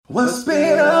What's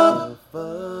been up?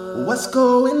 What's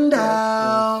going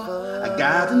down? I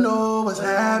gotta know what's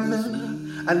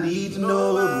happening. I need to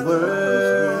know the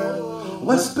world.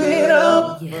 What's been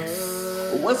up?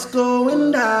 What's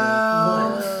going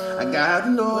down? I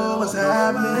gotta know what's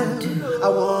happening. I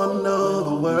wanna know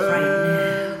the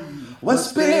world.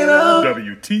 What's been up?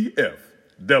 WTF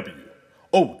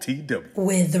WOTW.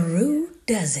 Where the Rue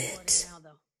does it. Now,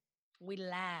 though, we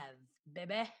live,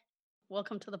 baby.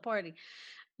 Welcome to the party.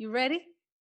 You ready?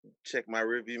 Check my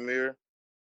rearview mirror.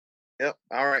 Yep.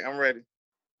 All right. I'm ready.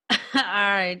 All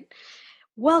right.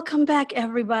 Welcome back,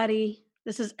 everybody.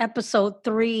 This is episode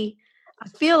 3. I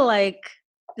feel like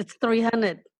it's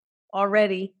 300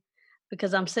 already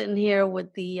because I'm sitting here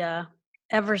with the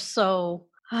ever so,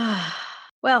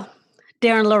 well,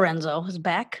 Darren Lorenzo is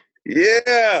back.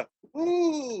 Yeah.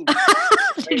 Ooh.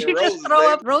 Did you just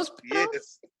throw up rose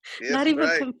petals? Yes. Not even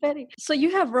confetti. So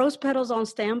you have rose petals on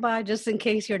standby just in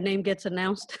case your name gets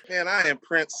announced? Man, I am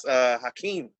Prince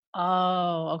Hakeem.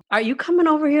 Oh, are you coming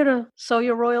over here to sow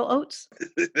your royal oats?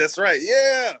 That's right.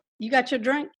 Yeah. You got your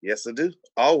drink? Yes, I do.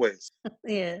 Always.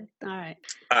 Yeah. All right.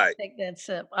 All right. Take that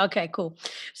sip. Okay, cool.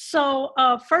 So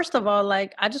first of all, I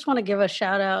just want to give a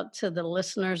shout out to the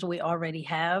listeners we already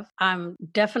have. I'm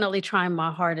definitely trying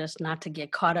my hardest not to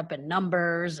get caught up in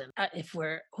numbers and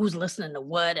who's listening to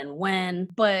what and when.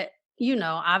 But,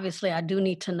 obviously I do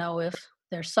need to know if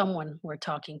there's someone we're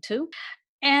talking to.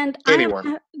 And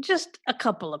Anyone. Just a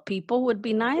couple of people would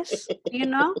be nice,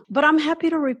 But I'm happy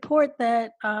to report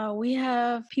that we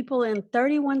have people in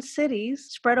 31 cities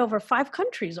spread over 5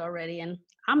 countries already. And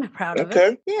I'm proud of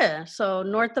it. Yeah. So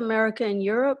North America and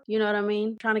Europe, you know what I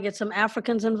mean? Trying to get some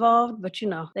Africans involved, but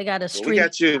they got a stream. We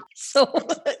got you. So,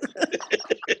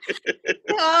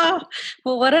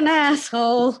 well, what an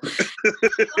asshole.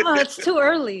 It's too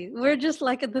early. We're just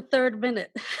at the 3rd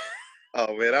minute.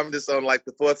 Oh man, I'm just on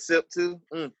the 4th sip too.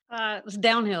 It's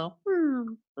downhill.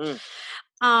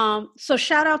 So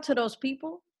shout out to those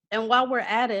people. And while we're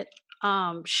at it,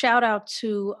 shout out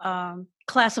to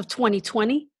class of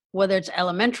 2020, whether it's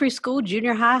elementary school,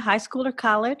 junior high, high school, or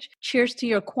college. Cheers to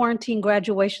your quarantine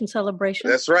graduation celebration.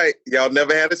 That's right. Y'all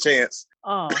never had a chance.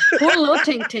 Oh, poor little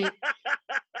Tink Tink.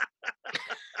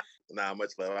 Nah,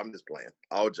 much love. I'm just playing.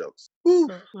 All jokes. Woo.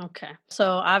 Okay. So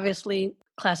obviously,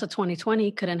 class of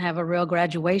 2020 couldn't have a real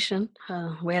graduation.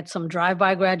 We had some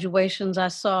drive-by graduations I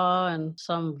saw and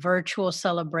some virtual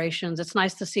celebrations. It's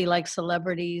nice to see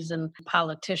celebrities and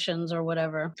politicians or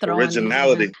whatever.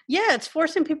 Originality. Yeah, it's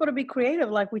forcing people to be creative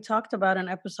like we talked about in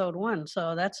episode 1.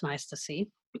 So that's nice to see.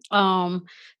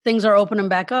 Things are opening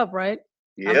back up, right?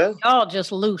 Yeah. Y'all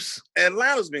just loose.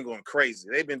 Atlanta's been going crazy.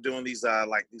 They've been doing these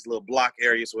these little block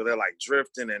areas where they're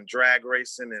drifting and drag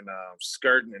racing and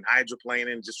skirting and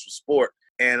hydroplaning just for sport.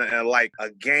 And a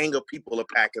gang of people are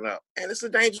packing up. And it's a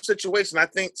dangerous situation. I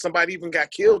think somebody even got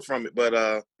killed from it.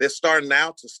 But they're starting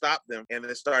now to stop them. And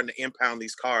they're starting to impound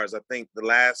these cars. I think the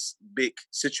last big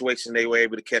situation, they were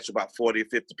able to catch about 40 or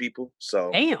 50 people.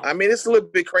 So, damn. I mean, it's a little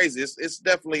bit crazy. It's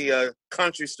definitely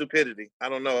country stupidity. I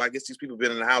don't know. I guess these people have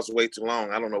been in the house way too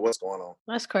long. I don't know what's going on.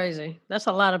 That's crazy. That's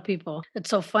a lot of people. It's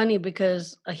so funny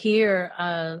because here,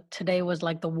 today was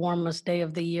the warmest day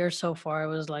of the year so far. It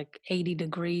was 80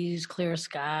 degrees, clear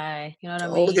sky. You know what I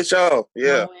mean? Oh, look at y'all.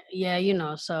 Yeah.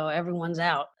 Yeah, so everyone's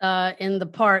out. In the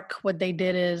park, what they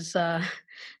did is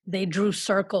they drew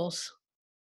circles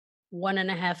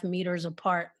 1.5 meters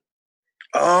apart.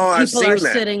 Oh, I've seen that. People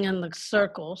are sitting in the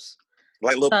circles.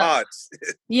 Like little pods.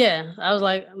 Yeah, I was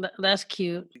like, that's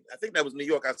cute. I think that was New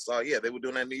York I saw. Yeah, they were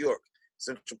doing that in New York,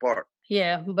 Central Park.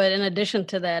 Yeah, but in addition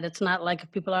to that, it's not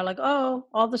like people are oh,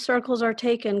 all the circles are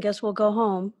taken. Guess we'll go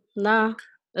home. Nah,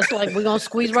 it's we're going to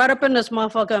squeeze right up in this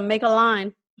motherfucker and make a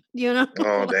line,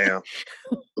 Oh, damn.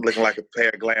 Looking like a pair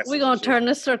of glasses. We're going to turn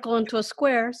this circle into a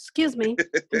square. Excuse me.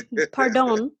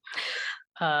 Pardon.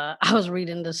 I was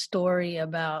reading the story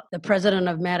about the president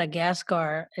of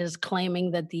Madagascar is claiming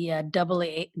that the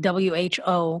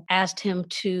WHO asked him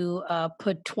to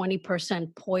put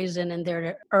 20% poison in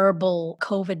their herbal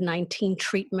COVID-19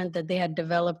 treatment that they had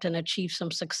developed and achieved some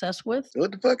success with.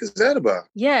 What the fuck is that about?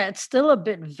 Yeah, it's still a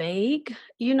bit vague,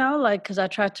 because I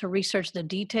tried to research the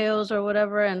details or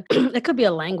whatever, and it could be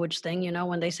a language thing,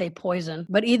 when they say poison.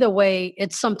 But either way,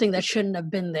 it's something that shouldn't have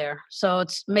been there. So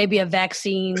it's maybe a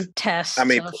vaccine test.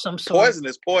 Some sort. Poison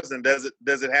is poison. Does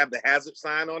it have the hazard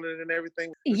sign on it and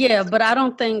everything? Yeah, but I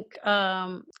don't think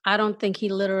he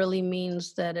literally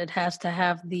means that it has to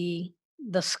have the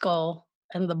skull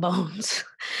and the bones.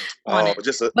 But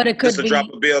it could be a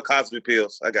drop of Bill Cosby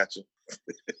pills. I got you.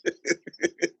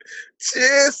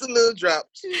 Just a little drop.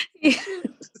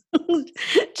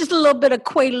 Just a little bit of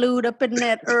quaalude up in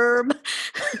that herb.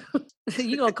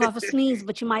 You're going to cough or sneeze,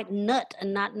 but you might nut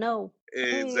and not know.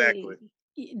 Exactly.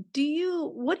 Hey, what do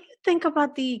you think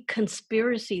about the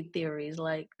conspiracy theories?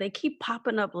 Like they keep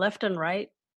popping up left and right.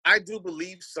 I do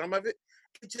believe some of it.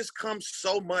 It just comes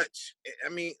so much. I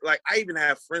mean, like I even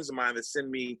have friends of mine that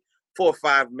send me 4 or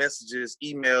 5 messages,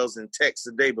 emails, and texts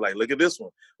a day. But like, look at this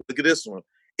one. Look at this one.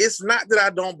 It's not that I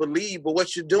don't believe, but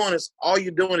what you're doing is all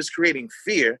you're doing is creating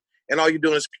fear, and all you're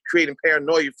doing is creating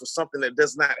paranoia for something that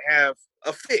does not have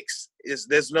a fix.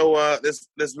 There's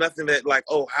nothing that like,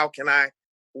 oh,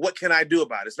 what can I do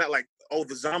about it? It's not like, oh,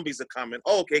 the zombies are coming.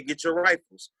 Oh, okay, get your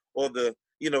rifles. Or the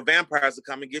vampires are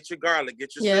coming. Get your garlic.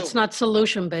 Get your Yeah, silver. it's not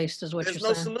solution based, is what There's you're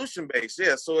no saying. solution based.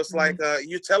 Yeah, so it's like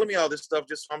you're telling me all this stuff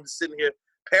just so I'm just sitting here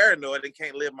paranoid and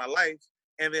can't live my life.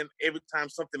 And then every time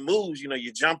something moves,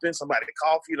 you jump in, somebody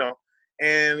cough,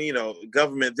 and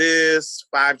government this,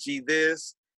 5G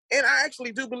this. And I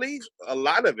actually do believe a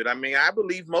lot of it. I mean, I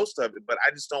believe most of it, but I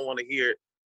just don't want to hear it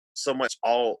so much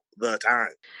all the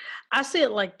time. I see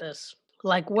it like this.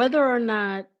 Like whether or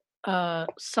not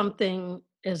something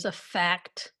is a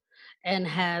fact and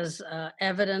has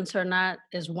evidence or not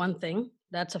is one thing.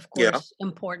 That's of Yeah, course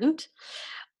important.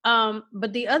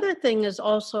 But the other thing is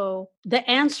also the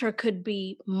answer could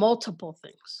be multiple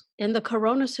things. In the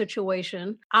corona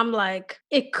situation, I'm like,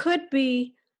 it could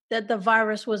be that the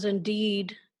virus was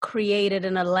indeed created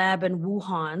in a lab in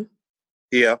Wuhan.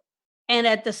 yeah, And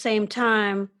at the same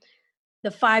time, the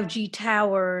 5G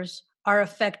towers are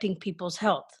affecting people's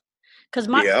health. Because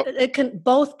yeah, it can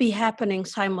both be happening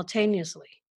simultaneously.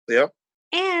 yeah.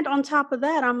 And on top of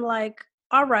that, I'm like,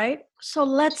 all right, so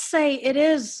let's say it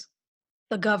is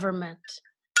the government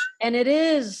and it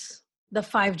is the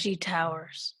 5G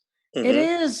towers. It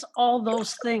Mm-hmm. is all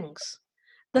those things.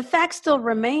 The fact still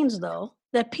remains, though,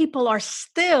 that people are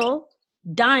still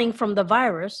dying from the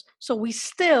virus. So we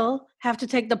still have to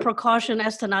take the precaution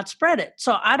as to not spread it.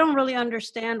 So I don't really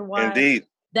understand why Indeed.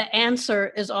 the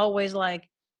answer is always like,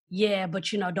 yeah, but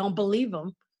don't believe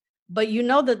them. But you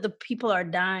know that the people are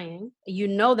dying. You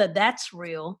know that that's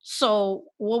real. So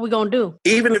what are we gonna do?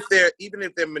 Even if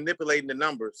they're manipulating the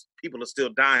numbers, people are still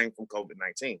dying from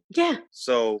COVID-19. Yeah.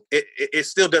 So it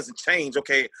still doesn't change.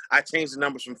 Okay, I changed the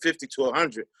numbers from 50 to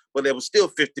 100, but there was still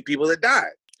 50 people that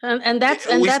died. And that's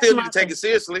We that's still my need to take thing. it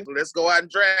seriously. Let's go out and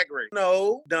drag race.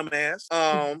 No, dumbass.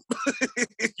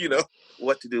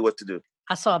 What to do.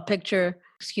 I saw a picture,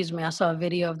 excuse me, I saw a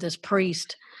video of this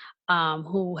priest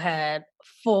who had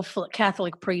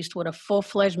Catholic priest with a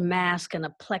full-fledged mask and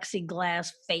a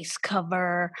plexiglass face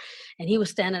cover. And he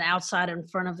was standing outside in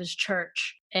front of his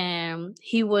church. And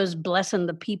he was blessing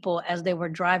the people as they were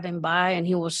driving by, and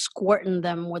he was squirting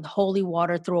them with holy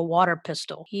water through a water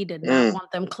pistol. He did not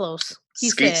want them close. He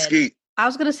Skeet, said, skeet. I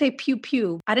was going to say pew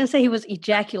pew. I didn't say he was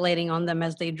ejaculating on them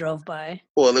as they drove by.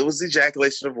 Well, it was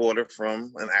ejaculation of water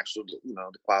from an actual,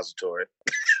 depository.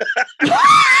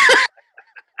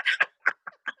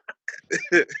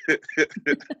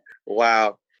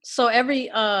 Wow. So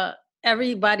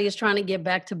everybody is trying to get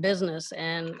back to business,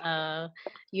 and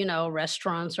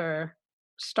restaurants are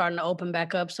starting to open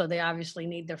back up, so they obviously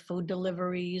need their food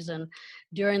deliveries. And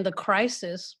during the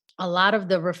crisis, a lot of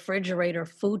the refrigerator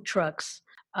food trucks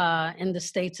in the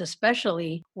States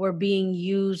especially were being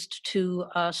used to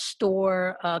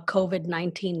store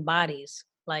COVID-19 bodies,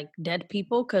 like dead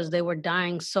people, because they were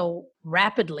dying so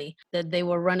rapidly that they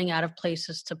were running out of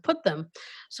places to put them.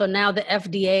 So now the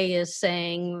FDA is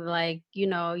saying, like,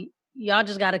 y'all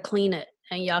just got to clean it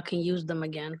and y'all can use them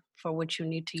again for what you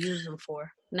need to use them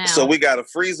for. Now, So we got a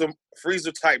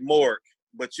freezer type morgue,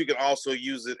 but you can also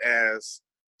use it as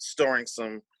storing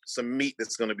some meat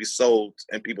that's going to be sold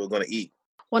and people are going to eat.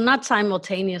 well, not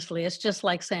simultaneously. It's just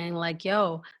like saying, like,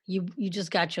 yo, you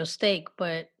just got your steak,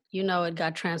 but it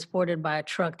got transported by a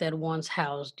truck that once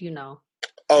housed,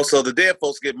 Oh, so the dead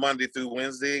folks get Monday through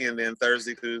Wednesday, and then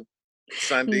Thursday through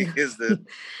Sunday is the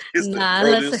Nah,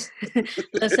 produce.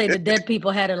 let's say the dead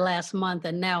people had it last month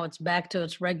and now it's back to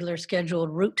its regular scheduled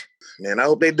route. Man, I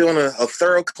hope they're doing a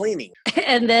thorough cleaning.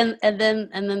 and then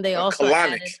they also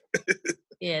colonic. added,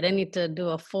 yeah, they need to do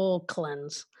a full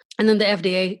cleanse. And then the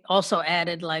FDA also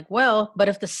added, like, well, but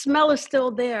if the smell is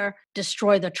still there,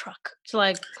 destroy the truck. It's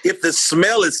like, If the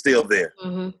smell is still there,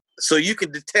 mm-hmm. so you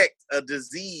can detect a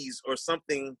disease or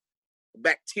something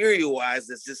bacteria-wise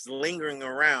that's just lingering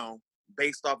around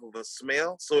based off of a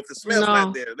smell. So if the smell's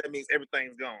not there, that means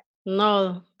everything's gone.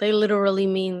 No, they literally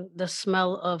mean the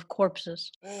smell of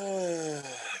corpses. Boy,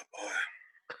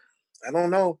 I don't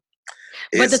know.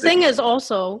 But the thing is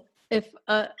also, if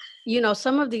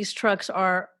some of these trucks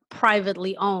are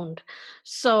privately owned.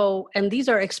 So, and these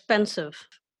are expensive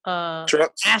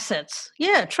Trucks. assets.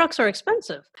 Yeah, trucks are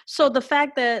expensive. So the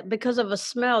fact that because of a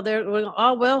smell,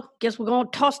 oh, well, guess we're going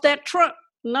to toss that truck.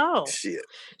 No. Shit.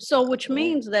 So, which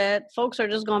means that folks are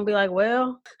just going to be like,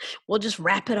 well, we'll just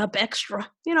wrap it up extra.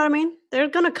 You know what I mean? They're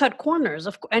going to cut corners.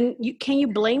 And can you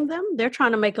blame them? They're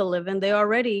trying to make a living. They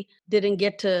already didn't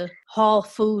get to haul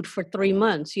food for 3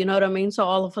 months. You know what I mean? So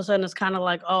all of a sudden it's kind of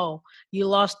like, oh, you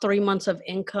lost 3 months of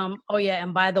income. Oh, yeah.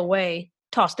 And by the way,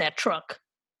 toss that truck.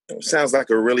 It sounds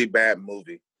like a really bad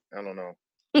movie. I don't know.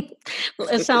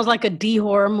 It sounds like a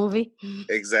D-horror movie.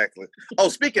 Exactly. Oh,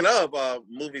 speaking of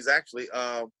movies, actually,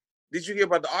 did you hear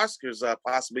about the Oscars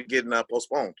possibly getting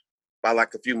postponed by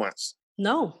like a few months?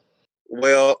 No.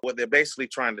 Well, what they're basically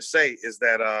trying to say is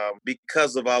that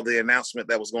because of all the announcement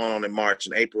that was going on in March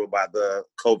and April about the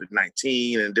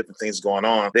COVID-19 and different things going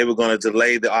on, they were going to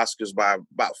delay the Oscars by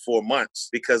about 4 months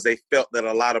because they felt that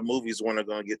a lot of movies weren't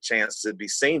going to get a chance to be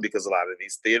seen because a lot of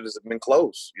these theaters have been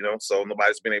closed, so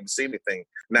nobody's been able to see anything.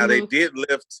 Now, they did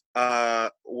lift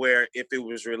where if it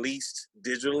was released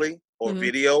digitally or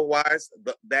video-wise,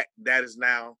 that is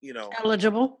now,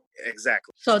 eligible.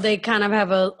 Exactly. So they kind of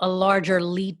have a larger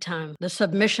lead time. The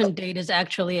submission date is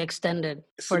actually extended.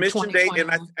 Submission date, and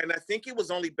I think it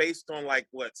was only based on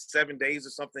 7 days or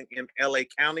something in LA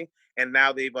County, and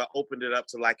now they've opened it up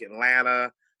to like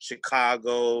Atlanta,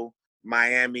 Chicago,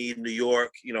 Miami, New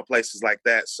York, places like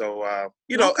that. So okay.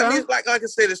 I mean, like I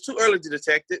said, it's too early to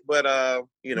detect it, but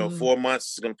 4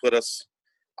 months is going to put us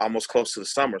almost close to the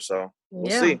summer. So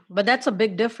we'll see. But that's a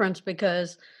big difference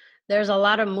because there's a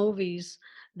lot of movies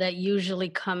that usually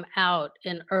come out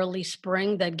in early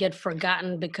spring that get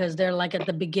forgotten because they're like at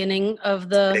the beginning of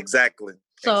the exactly.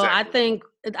 So exactly.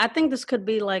 I think this could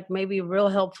be like maybe real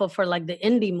helpful for like the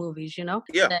indie movies,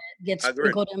 that gets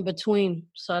sprinkled in between.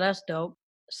 So that's dope.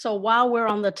 So while we're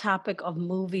on the topic of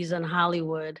movies in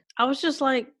Hollywood, I was just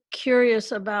like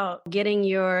curious about getting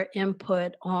your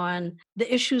input on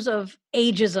the issues of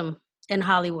ageism in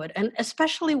Hollywood, and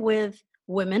especially with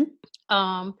women.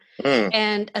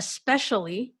 And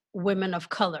especially women of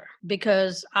color,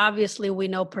 because obviously we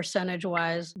know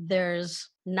percentage-wise, there's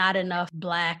not enough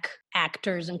Black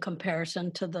actors in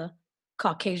comparison to the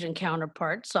Caucasian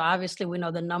counterpart. So obviously we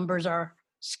know the numbers are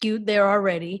skewed there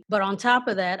already. But on top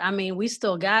of that, I mean, we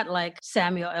still got like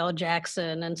Samuel L.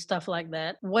 Jackson and stuff like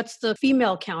that. What's the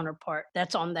female counterpart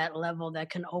that's on that level that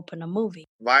can open a movie?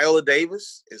 Viola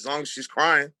Davis, as long as she's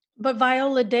crying. But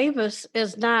Viola Davis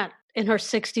is not in her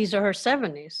 60s or her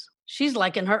 70s. She's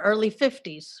like in her early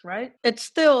 50s, right? It's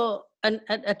still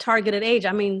a targeted age.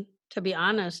 I mean, to be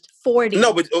honest, 40.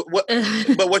 No, but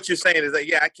what you're saying is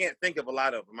that, I can't think of a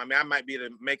lot of them. I mean, I might be able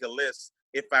to make a list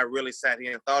if I really sat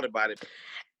here and thought about it.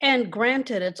 And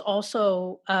granted, it's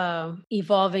also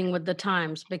evolving with the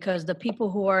times, because the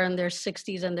people who are in their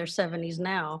 60s and their 70s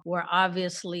now were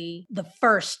obviously the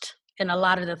first in a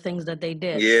lot of the things that they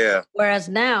did. Yeah. Whereas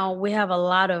now we have a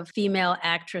lot of female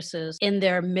actresses in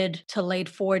their mid to late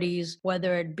 40s,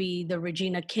 whether it be the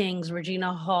Regina Kings,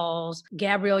 Regina Halls,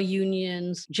 Gabrielle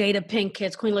Unions, Jada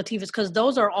Pinkett's, Queen Latifah's, because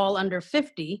those are all under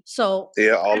 50. So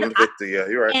yeah, all under 50. Yeah,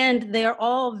 you're right. And they're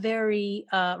all very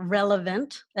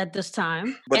relevant at this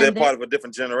time. But they're part of a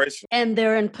different generation. And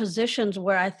they're in positions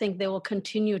where I think they will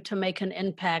continue to make an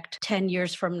impact 10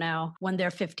 years from now when they're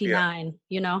 59.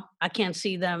 Yeah. I can't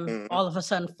see them all of a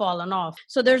sudden falling off.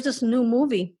 So there's this new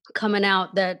movie coming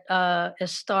out that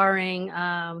is starring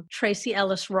Tracee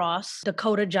Ellis Ross,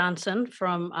 Dakota Johnson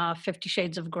from 50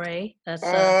 Shades of Grey. That's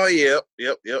yep.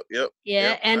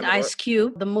 Yeah, and Ice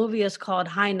Cube. The movie is called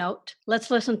High Note. Let's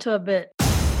listen to a bit.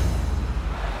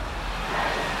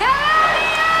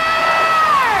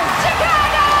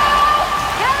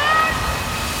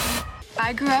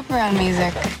 I grew up around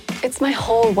music. It's my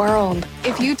whole world.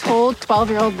 If you told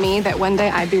 12-year-old me that one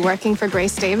day I'd be working for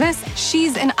Grace Davis,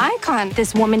 she's an icon.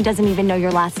 This woman doesn't even know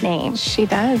your last name. She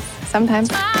does, sometimes.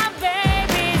 Stop.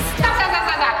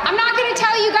 I'm not going to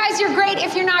tell you guys you're great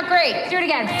if you're not great. Do it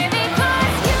again.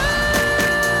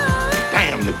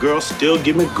 Damn, the girls still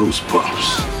give me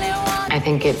goosebumps. I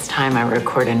think it's time I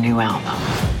record a new album.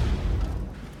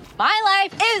 My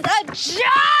life is a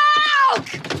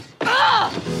joke!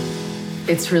 Ugh!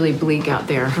 It's really bleak out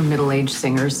there for middle-aged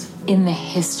singers. In the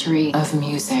history of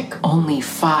music, only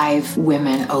 5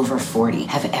 women over 40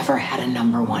 have ever had a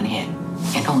 #1 hit,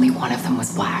 and only one of them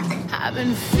was Black. I've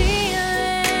been feeling.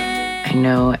 I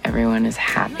know everyone is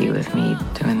happy with me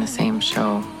doing the same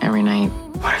show every night.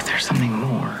 What if there's something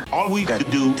more? All we got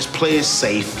to do is play it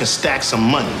safe and stack some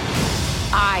money.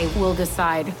 I will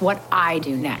decide what I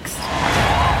do next.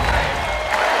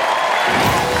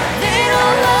 They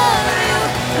don't love you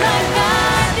like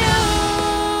I do.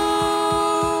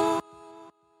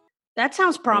 That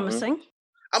sounds promising.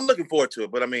 I'm looking forward to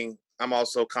it, but I mean, I'm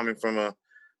also coming from a,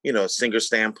 singer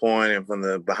standpoint and from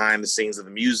the behind the scenes of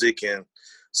the music. And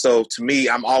so to me,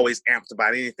 I'm always amped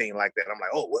about anything like that. I'm like,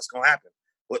 oh, what's going to happen?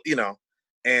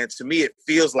 And to me, it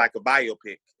feels like a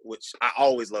biopic, which I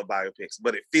always love biopics,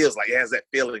 but it feels like it has that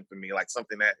feeling for me, like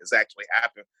something that has actually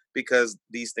happened because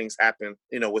these things happen,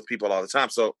 with people all the time.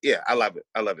 So yeah, I love it.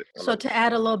 So to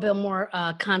add a little bit more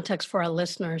context for our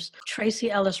listeners,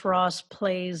 Tracy Ellis Ross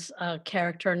plays a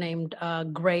character named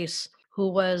Grace, who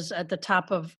was at the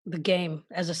top of the game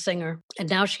as a singer. And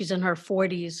now she's in her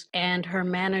 40s and her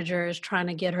manager is trying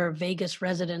to get her Vegas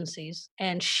residencies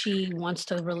and she wants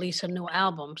to release a new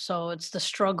album. So it's the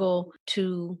struggle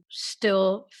to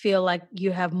still feel like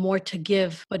you have more to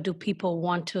give, but do people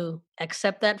want to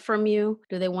accept that from you?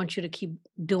 Do they want you to keep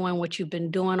doing what you've been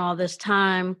doing all this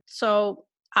time? So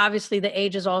obviously, the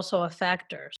age is also a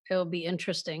factor. It'll be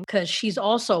interesting because she's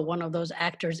also one of those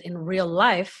actors in real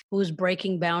life who's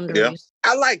breaking boundaries.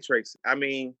 Yeah. I like Tracy. I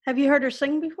mean, have you heard her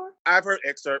sing before? I've heard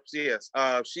excerpts. Yes.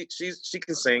 She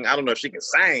can sing. I don't know if she can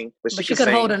sing, but she can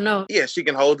sing. Hold a note. Yeah, she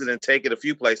can hold it and take it a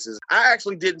few places. I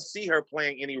actually didn't see her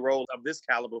playing any roles of this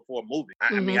caliber for a movie.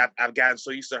 I mean, I've gotten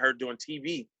so used to her doing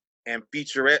TV and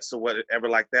featurettes or whatever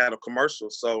like that or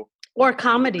commercials. So. Or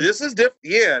comedy. This is different.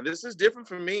 Yeah, this is different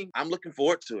for me. I'm looking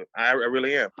forward to it. I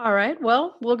really am. All right.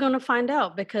 Well, we're going to find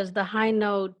out because The High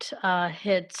Note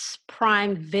hits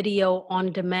Prime Video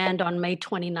on demand on May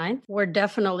 29th. We're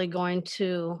definitely going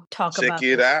to check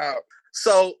it out.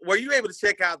 So, were you able to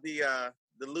check out the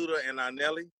Luda and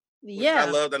Nelly? Yeah. I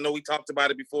loved. I know we talked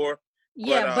about it before.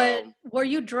 Yeah, but were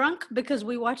you drunk? Because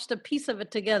we watched a piece of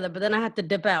it together, but then I had to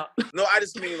dip out. No, I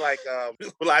just mean like,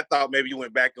 I thought maybe you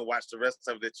went back and watched the rest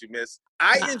of it that you missed.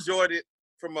 I enjoyed it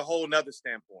from a whole nother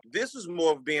standpoint. This was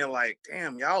more of being like,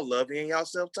 damn, y'all love hearing y'all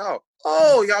self-talk.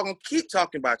 Oh, y'all gonna keep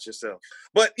talking about yourself.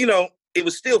 But, it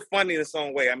was still funny in its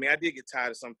own way. I mean, I did get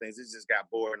tired of some things. It just got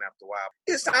boring after a while.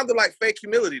 It sounded like fake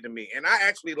humility to me. And I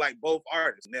actually like both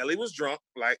artists. Nelly was drunk,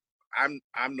 like I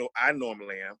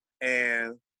normally am.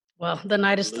 And well, the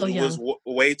night is still young. It was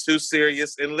way too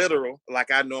serious and literal,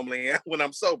 like I normally am when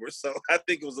I'm sober. So I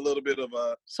think it was a little bit of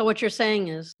a. So what you're saying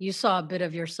is you saw a bit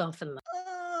of yourself in them.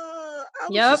 I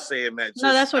was just saying that.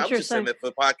 No, that's what you're saying. Saying that for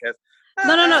the podcast.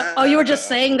 No. Oh, you were just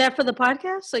saying that for the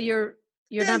podcast? So you're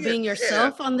not being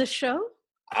yourself on this show?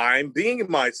 I'm being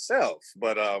myself,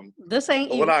 but this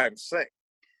ain't what I'm saying.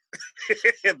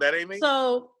 That ain't me.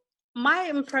 So my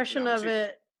impression of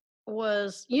it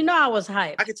was, I was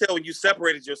hyped. I could tell when you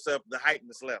separated yourself, the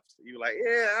hypeness left. You were like,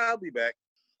 yeah, I'll be back.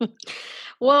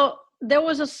 Well, there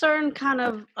was a certain kind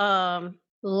of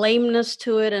lameness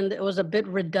to it, and it was a bit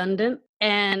redundant,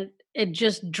 and it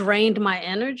just drained my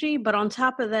energy. But on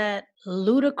top of that,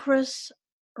 Ludacris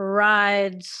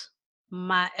rides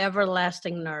my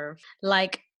everlasting nerve.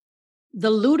 Like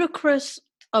the Ludacris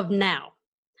of now.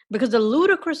 Because the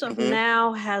Ludacris of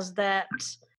now has that...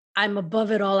 I'm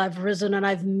above it all, I've risen and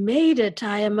I've made it.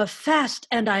 I am a fast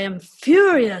and I am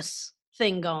furious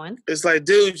thing going. It's like,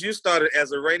 dude, you started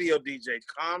as a radio DJ.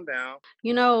 Calm down.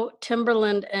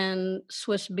 Timberland and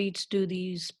Swiss Beats do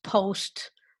these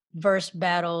post-verse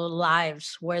battle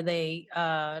lives where they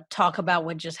talk about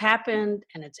what just happened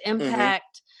and its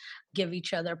impact, give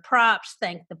each other props,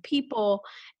 thank the people,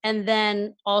 and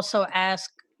then also ask,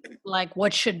 like,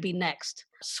 what should be next.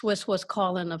 Swiss was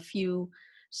calling a few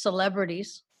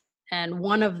celebrities, and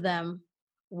one of them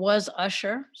was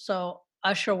Usher. So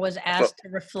Usher was asked to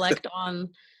reflect on,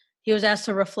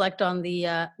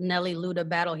 the Nelly Luda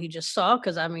battle he just saw.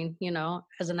 Cause I mean,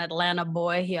 as an Atlanta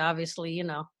boy, he obviously,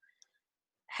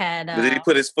 had. Did he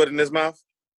put his foot in his mouth?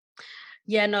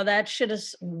 Yeah, no, that shit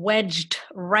is wedged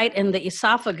right in the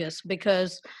esophagus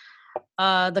because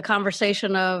the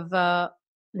conversation of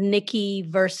Nicki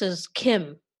versus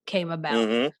Kim came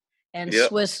about. And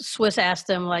Swiss asked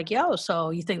him like, yo, so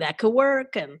you think that could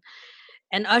work?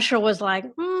 And Usher was like,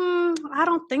 I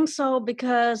don't think so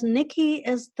because Nicki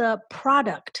is the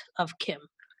product of Kim.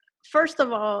 First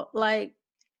of all, like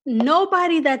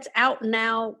nobody that's out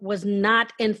now was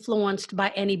not influenced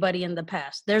by anybody in the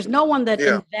past. There's no one that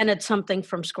invented something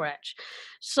from scratch.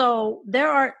 So there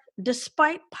are,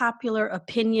 despite popular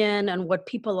opinion and what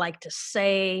people like to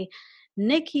say,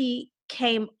 Nicki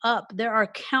came up. There are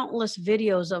countless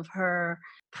videos of her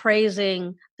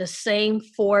praising the same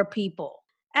 4 people.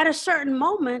 At a certain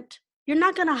moment, you're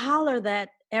not going to holler that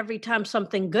every time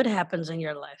something good happens in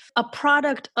your life. A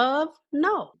product of?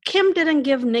 No. Kim didn't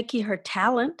give Nicki her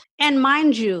talent. And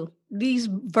mind you, these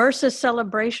versus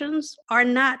celebrations are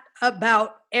not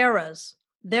about eras.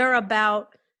 They're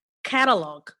about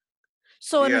catalog.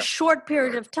 So in a short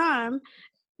period of time,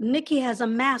 Nicki has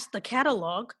amassed the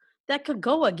catalog that could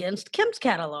go against Kim's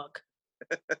catalog.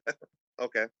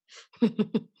 Okay.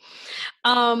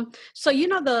 So you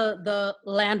know the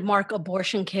landmark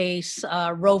abortion case,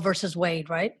 Roe versus Wade,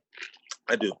 right?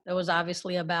 I do. It was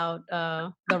obviously about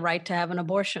the right to have an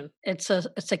abortion. It's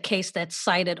a case that's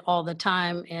cited all the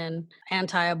time in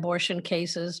anti-abortion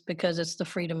cases because it's the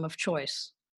freedom of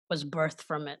choice was birthed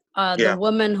from it. The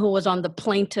woman who was on the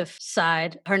plaintiff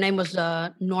side, her name was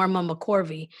Norma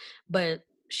McCorvey, but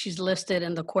she's listed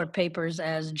in the court papers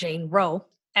as Jane Roe.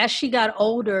 As she got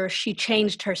older, she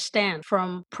changed her stand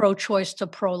from pro-choice to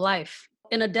pro-life.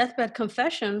 In a deathbed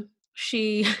confession,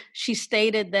 she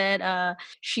stated that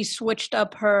she switched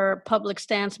up her public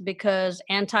stance because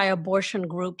anti-abortion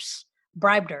groups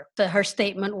bribed her. So her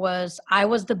statement was, "I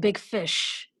was the big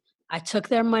fish. I took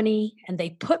their money and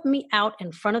they put me out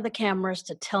in front of the cameras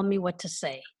to tell me what to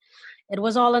say. It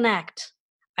was all an act.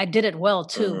 I did it well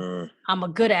too. I'm a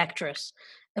good actress.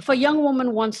 If a young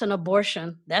woman wants an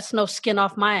abortion, that's no skin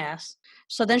off my ass."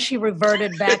 So then she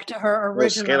reverted back to her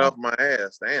original. No skin off my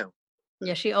ass, damn.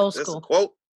 Yeah, she old school. That's a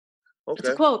quote. Okay. It's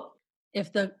a quote.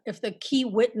 If the key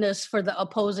witness for the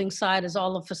opposing side is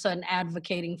all of a sudden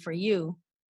advocating for you,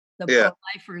 the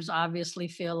pro-lifers obviously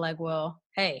feel like, well,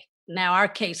 hey, now our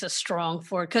case is strong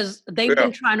for it, because they've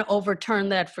been trying to overturn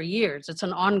that for years. It's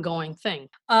an ongoing thing.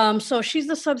 So she's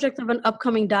the subject of an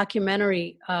upcoming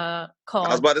documentary called... I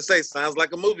was about to say, sounds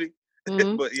like a movie.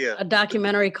 But yeah. A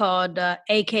documentary called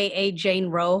AKA Jane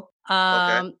Roe.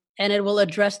 And it will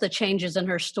address the changes in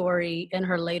her story in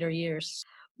her later years.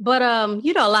 But,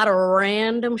 you know, a lot of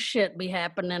random shit be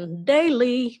happening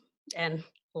daily, and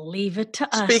leave it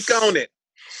to us. Speak on it.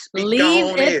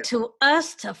 Leave it to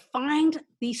us to find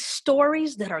these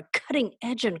stories that are cutting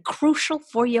edge and crucial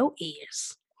for your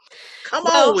ears. Come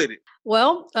on with it.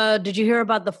 Well, did you hear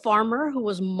about the farmer who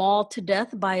was mauled to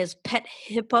death by his pet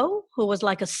hippo, who was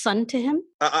like a son to him?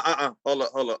 Hold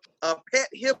up. A pet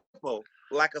hippo,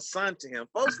 like a son to him.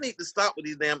 Folks need to stop with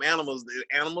these damn animals.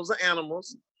 Animals are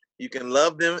animals. You can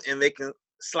love them and they can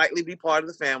slightly be part of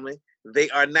the family.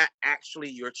 They are not actually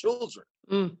your children.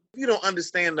 You don't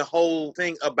understand the whole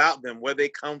thing about them, where they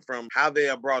come from, how they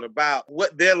are brought about,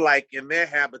 what they're like in their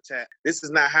habitat. This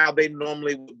is not how they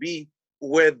normally would be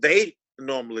where they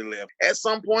normally live. At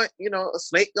some point, you know, a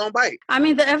snake gonna bite. I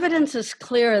mean, the evidence is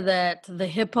clear that the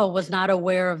hippo was not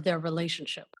aware of their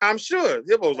relationship. I'm sure. The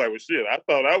hippo was like, well, shit, I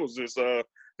thought I was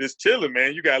just chilling,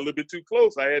 man. You got a little bit too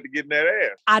close. I had to get in that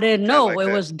ass. I didn't know like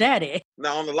it was daddy.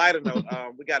 Now, on the lighter note,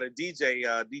 we got a DJ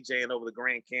DJing over the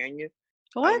Grand Canyon.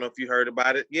 What? I don't know if you heard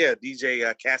about it. Yeah,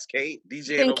 DJ Cascade.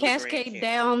 DJing over Cascade the Grand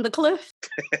down the cliff?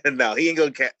 No, he ain't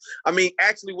gonna I mean,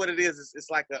 actually, what it is it's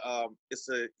like it's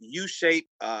a U-shape,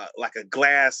 like a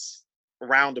glass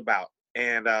roundabout,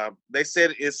 and they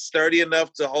said it's sturdy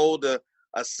enough to hold a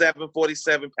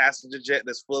 747 passenger jet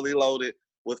that's fully loaded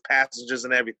with passengers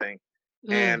and everything.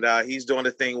 And he's doing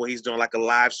the thing where he's doing like a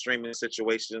live streaming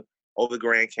situation over the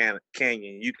Grand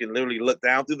Canyon. You can literally look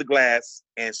down through the glass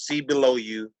and see below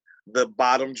you the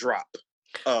bottom drop.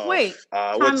 Wait,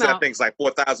 what's that thing? It's like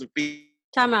 4,000 feet.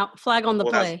 Time out. Flag on the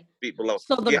play. Feet below.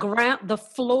 So the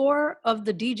floor of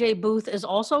the DJ booth is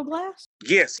also glass?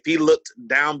 Yes, if he looked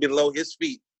down below his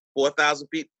feet, 4,000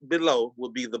 feet below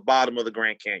would be the bottom of the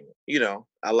Grand Canyon. You know,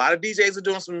 a lot of DJs are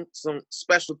doing some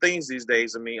special things these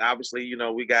days. I mean, obviously, you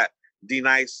know, we got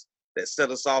D-Nice that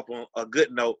set us off on a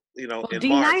good note, you know. Well,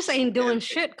 D-Nice ain't doing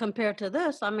shit compared to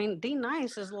this. I mean,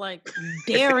 D-Nice is like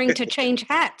daring to change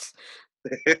hats.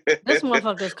 This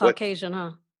motherfucker's Caucasian,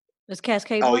 huh? Is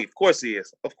Cascade white? Of course he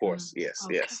is. Of course.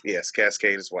 Yes.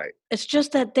 Cascade is white. It's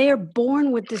just that they are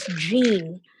born with this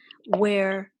gene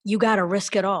where you got to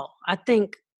risk it all. I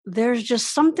think there's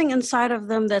just something inside of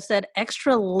them that's that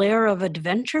extra layer of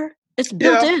adventure. It's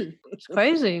built in. It's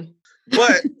crazy.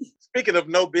 But speaking of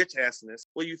no bitch assiness,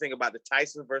 what do you think about the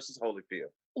Tyson versus Holyfield?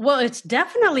 Well, it's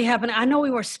definitely happening. I know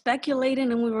we were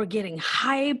speculating and we were getting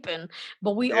hype,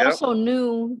 but we also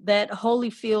knew that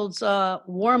Holyfield's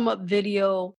warm-up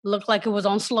video looked like it was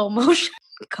on slow motion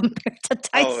compared to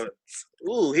Tyson's.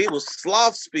 He was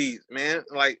sloth speed, man.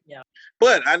 Like,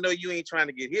 but I know you ain't trying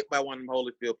to get hit by one of them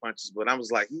Holyfield punches, but I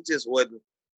was like, he just wasn't.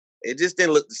 It just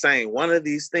didn't look the same. One of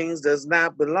these things does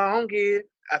not belong here.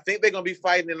 I think they're going to be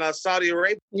fighting in Saudi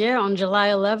Arabia. Yeah, on July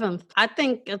 11th. I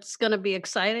think it's going to be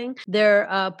exciting.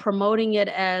 They're promoting it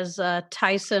as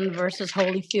Tyson versus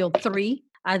Holyfield 3.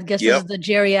 I guess this is the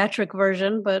geriatric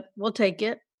version, but we'll take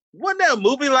it. Wasn't there a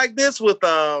movie like this with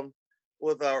Robert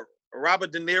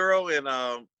De Niro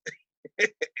and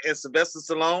and Sylvester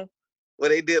Stallone, where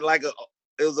they did like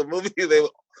it was a movie, they were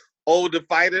older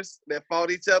fighters that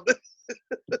fought each other?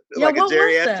 Like what a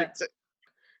geriatric.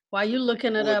 While you're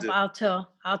looking it We'll up, do.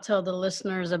 I'll tell the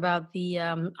listeners about the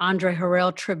Andre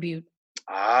Harrell tribute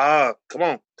Come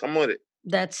with it.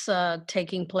 that's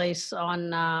taking place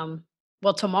on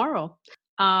tomorrow.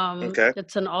 Okay.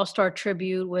 It's an all-star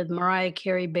tribute with Mariah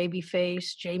Carey,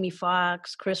 Babyface, Jamie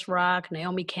Foxx, Chris Rock,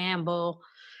 Naomi Campbell,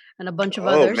 and a bunch of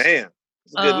Oh others. man,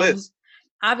 it's a good Um, list.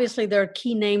 Obviously, there are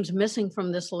key names missing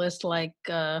from this list, like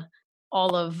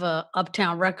all of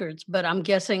Uptown Records, but I'm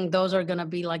guessing those are going to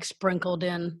be like sprinkled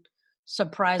in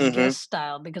surprise Mm-hmm. guest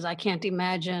style, because I can't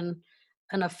imagine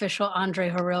an official Andre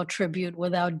Harrell tribute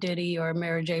without Diddy or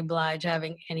Mary J. Blige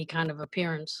having any kind of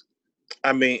appearance.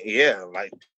 I mean, yeah,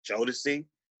 like Jodeci,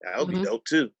 that would be Mhm. dope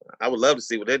too. I would love to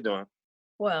see what they're doing.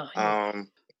 Well, yeah.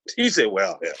 You said,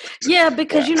 well, yeah. Yeah,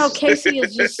 because Wow. Casey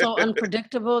is just so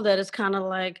unpredictable that it's kind of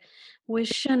like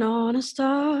wishing on a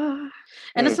star.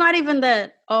 And it's not even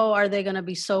that, oh, are they going to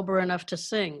be sober enough to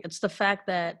sing? It's the fact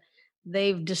that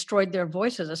they've destroyed their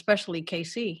voices, especially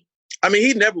KC. I mean,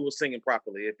 he never was singing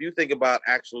properly. If you think about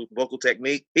actual vocal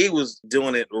technique, he was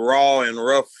doing it raw and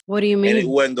rough. What do you mean? And it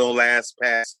wasn't going to last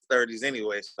past 30s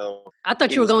anyway. So I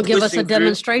thought you were going to give us a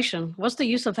demonstration. What's the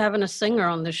use of having a singer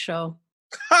on this show?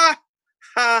 Ha,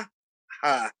 ha,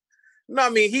 ha. No, I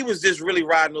mean, he was just really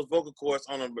riding those vocal cords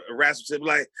on a raspy tip,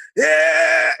 like,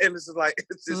 yeah. And it's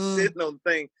just sitting on the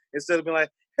thing instead of being like,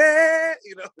 hey,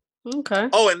 Okay.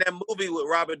 Oh, and that movie with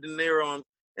Robert De Niro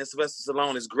and Sylvester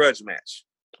Stallone is Grudge Match.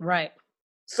 Right.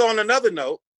 So on another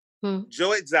note,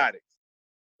 Joe Exotic.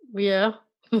 Yeah.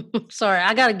 Sorry,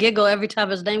 I got to giggle every time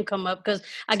his name come up because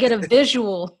I get a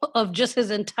visual of just his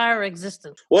entire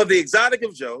existence. Well, the Exotic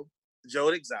of Joe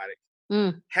Exotic,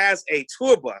 has a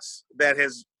tour bus that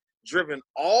has driven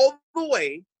all the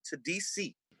way to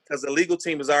D.C. because the legal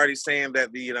team is already saying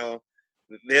that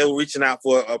they're reaching out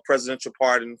for a presidential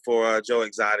pardon for Joe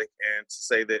Exotic and to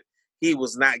say that he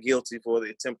was not guilty for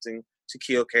attempting to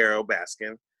kill Carol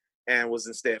Baskin and was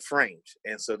instead framed.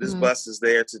 And so this bus is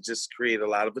there to just create a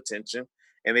lot of attention.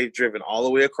 And they've driven all the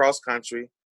way across country,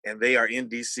 and they are in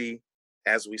D.C.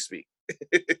 as we speak.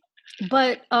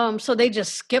 But so they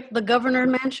just skipped the governor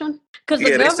mansion? Because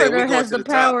the they say, governor has the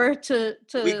power to...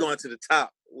 We're going to the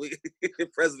top.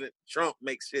 President Trump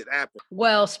makes shit happen.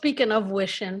 Well, speaking of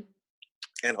wishing,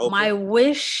 and hoping, my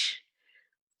wish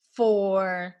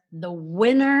for the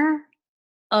winner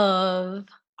of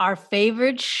our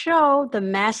favorite show, The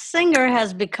Masked Singer,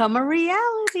 has become a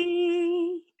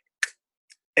reality.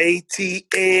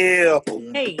 ATL.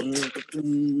 Hey.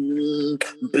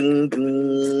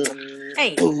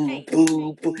 Hey. Boo,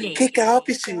 boo, boo. Yeah. Kick off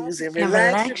your shoes and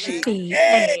relax your feet.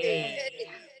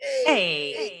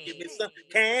 Hey. Give me some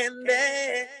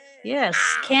candy. Yes,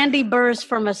 Candy Burrs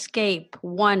from Escape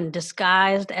won,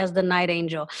 disguised as the Night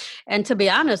Angel. And to be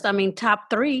honest, I mean, top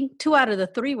 3, 2 out of the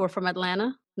 3 were from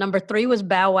Atlanta. Number 3 was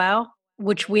Bow Wow,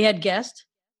 which we had guessed.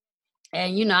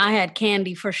 And, I had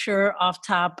Candy for sure off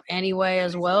top anyway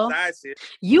as well.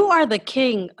 You are the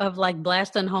king of,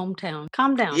 blasting hometown.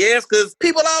 Calm down. Yes, because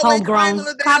people always homegrown.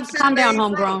 Calm down,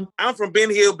 homegrown. I'm from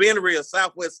Ben Hill, Ben Real,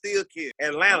 Southwest Steel Kid,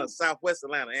 Atlanta, Southwest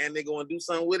Atlanta. And they're going to do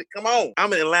something with it. Come on.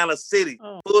 I'm in Atlanta City,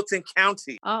 Fulton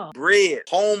County. Bred,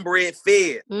 homebred,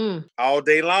 fed. All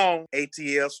day long,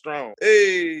 ATL strong.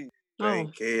 Hey.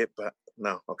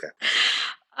 No, okay.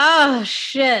 Oh,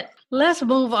 shit. Let's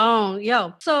move on.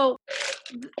 So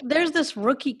there's this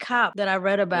rookie cop that I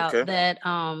read about that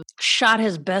shot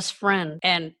his best friend,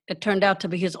 and it turned out to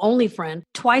be his only friend,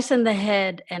 twice in the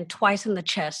head and twice in the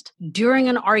chest during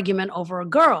an argument over a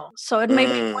girl. So it made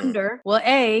me wonder, well,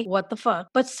 A, what the fuck?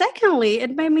 But secondly,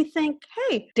 it made me think,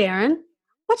 hey, Darren,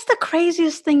 what's the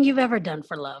craziest thing you've ever done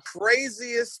for love?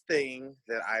 Craziest thing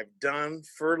that I've done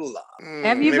for love.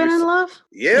 Have you been in love?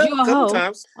 Yeah, a couple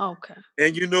times. Okay.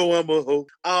 And I'm a hoe.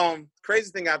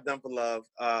 Crazy thing I've done for love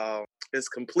is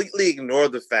completely ignore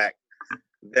the fact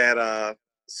that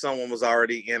someone was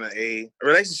already in a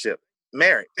relationship,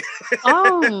 married.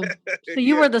 So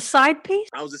you were the side piece?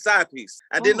 I was the side piece.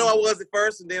 I didn't know I was at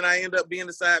first, and then I ended up being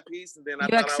the side piece, and then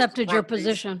you accepted your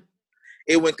position. Piece.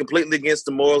 It went completely against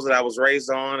the morals that I was raised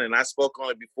on, and I spoke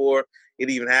on it before it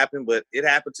even happened, but it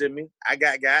happened to me. I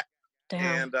got.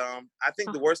 Damn. And I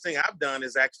think the worst thing I've done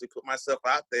is actually put myself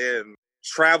out there and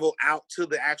travel out to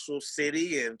the actual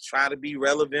city and try to be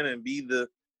relevant and be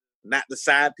not the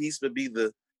side piece, but be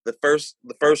the first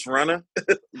runner.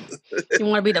 You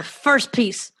want to be the first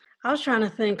piece. I was trying to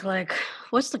think,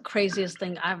 what's the craziest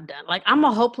thing I've done? I'm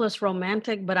a hopeless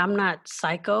romantic, but I'm not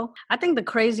psycho. I think the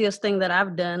craziest thing that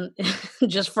I've done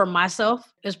just for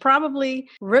myself is probably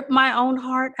rip my own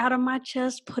heart out of my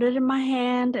chest, put it in my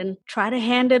hand, and try to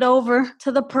hand it over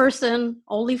to the person,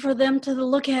 only for them to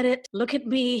look at it, look at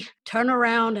me, turn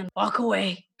around, and walk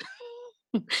away.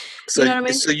 So, You know what I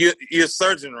mean? so you're a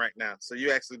surgeon right now. So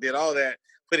you actually did all that,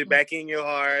 put it back in your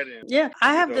heart, and Yeah,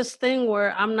 I have this thing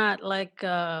where I'm not like,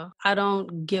 I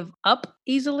don't give up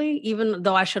easily, even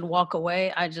though I should walk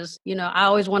away. I just, I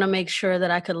always want to make sure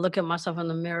that I could look at myself in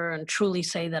the mirror and truly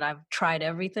say that I've tried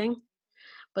everything.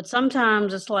 But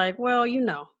sometimes it's like, well,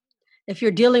 if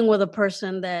you're dealing with a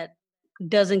person that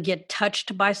doesn't get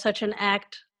touched by such an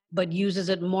act, but uses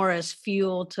it more as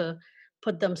fuel to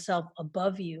put themselves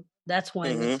above you, that's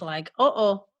when it's like,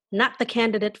 not the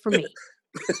candidate for me.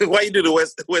 Why you do the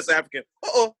West African?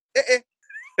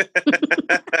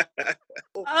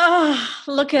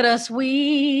 Look at us.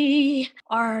 We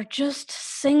are just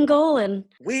single and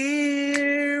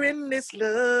we're in this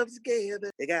love together.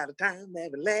 They got a time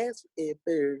that will last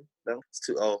forever. No, it's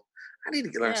too old. I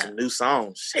need to learn some new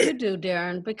songs. Shit. You do,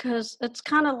 Darren, because it's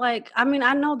kind of like, I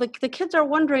know the kids are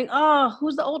wondering,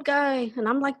 who's the old guy? And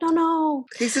I'm like, no.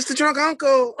 He's just a drunk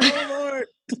uncle. Oh, Lord.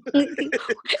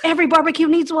 Every barbecue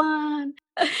needs one.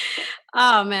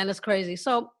 Oh, man, it's crazy.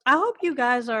 So I hope you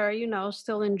guys are,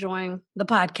 still enjoying the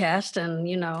podcast and,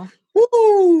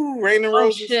 Woo! Rain and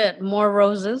roses. Oh, shit. More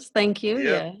roses. Thank you. Yep.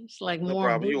 Yeah. It's like No more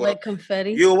problem. bootleg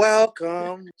confetti. You're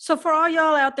welcome. So for all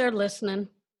y'all out there listening,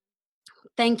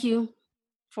 thank you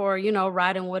for,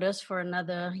 riding with us for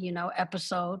another,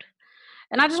 episode.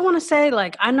 And I just want to say,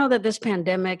 I know that this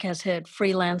pandemic has hit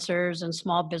freelancers and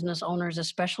small business owners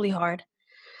especially hard.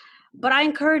 But I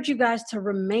encourage you guys to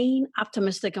remain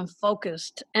optimistic and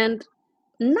focused and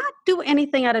not do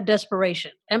anything out of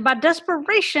desperation. And by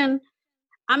desperation,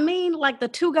 I mean like the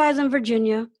two guys in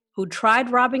Virginia who tried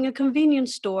robbing a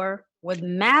convenience store with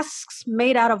masks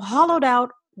made out of hollowed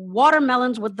out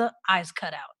watermelons with the eyes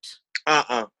cut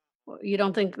out. You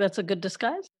don't think that's a good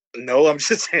disguise? No, I'm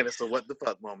just saying it's a what the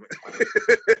fuck moment.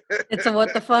 It's a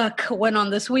what the fuck went on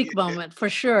this week moment for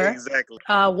sure. Exactly.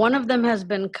 One of them has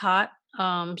been caught.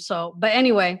 But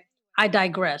anyway, I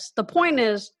digress. The point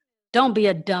is, don't be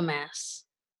a dumbass.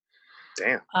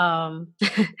 Damn.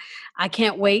 I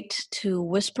can't wait to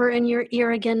whisper in your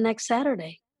ear again next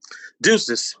Saturday.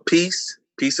 Deuces. Peace.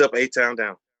 Peace up, A-Town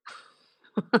down.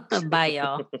 Bye,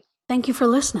 y'all. Thank you for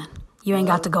listening. You ain't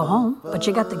got to go home, but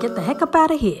you got to get the heck up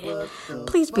out of here.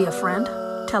 Please be a friend.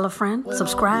 Tell a friend.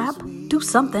 Subscribe. Do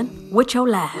something with your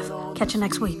laugh. Catch you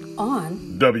next week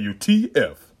on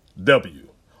WTF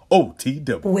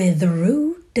OTW. With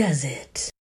Rue Does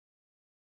It.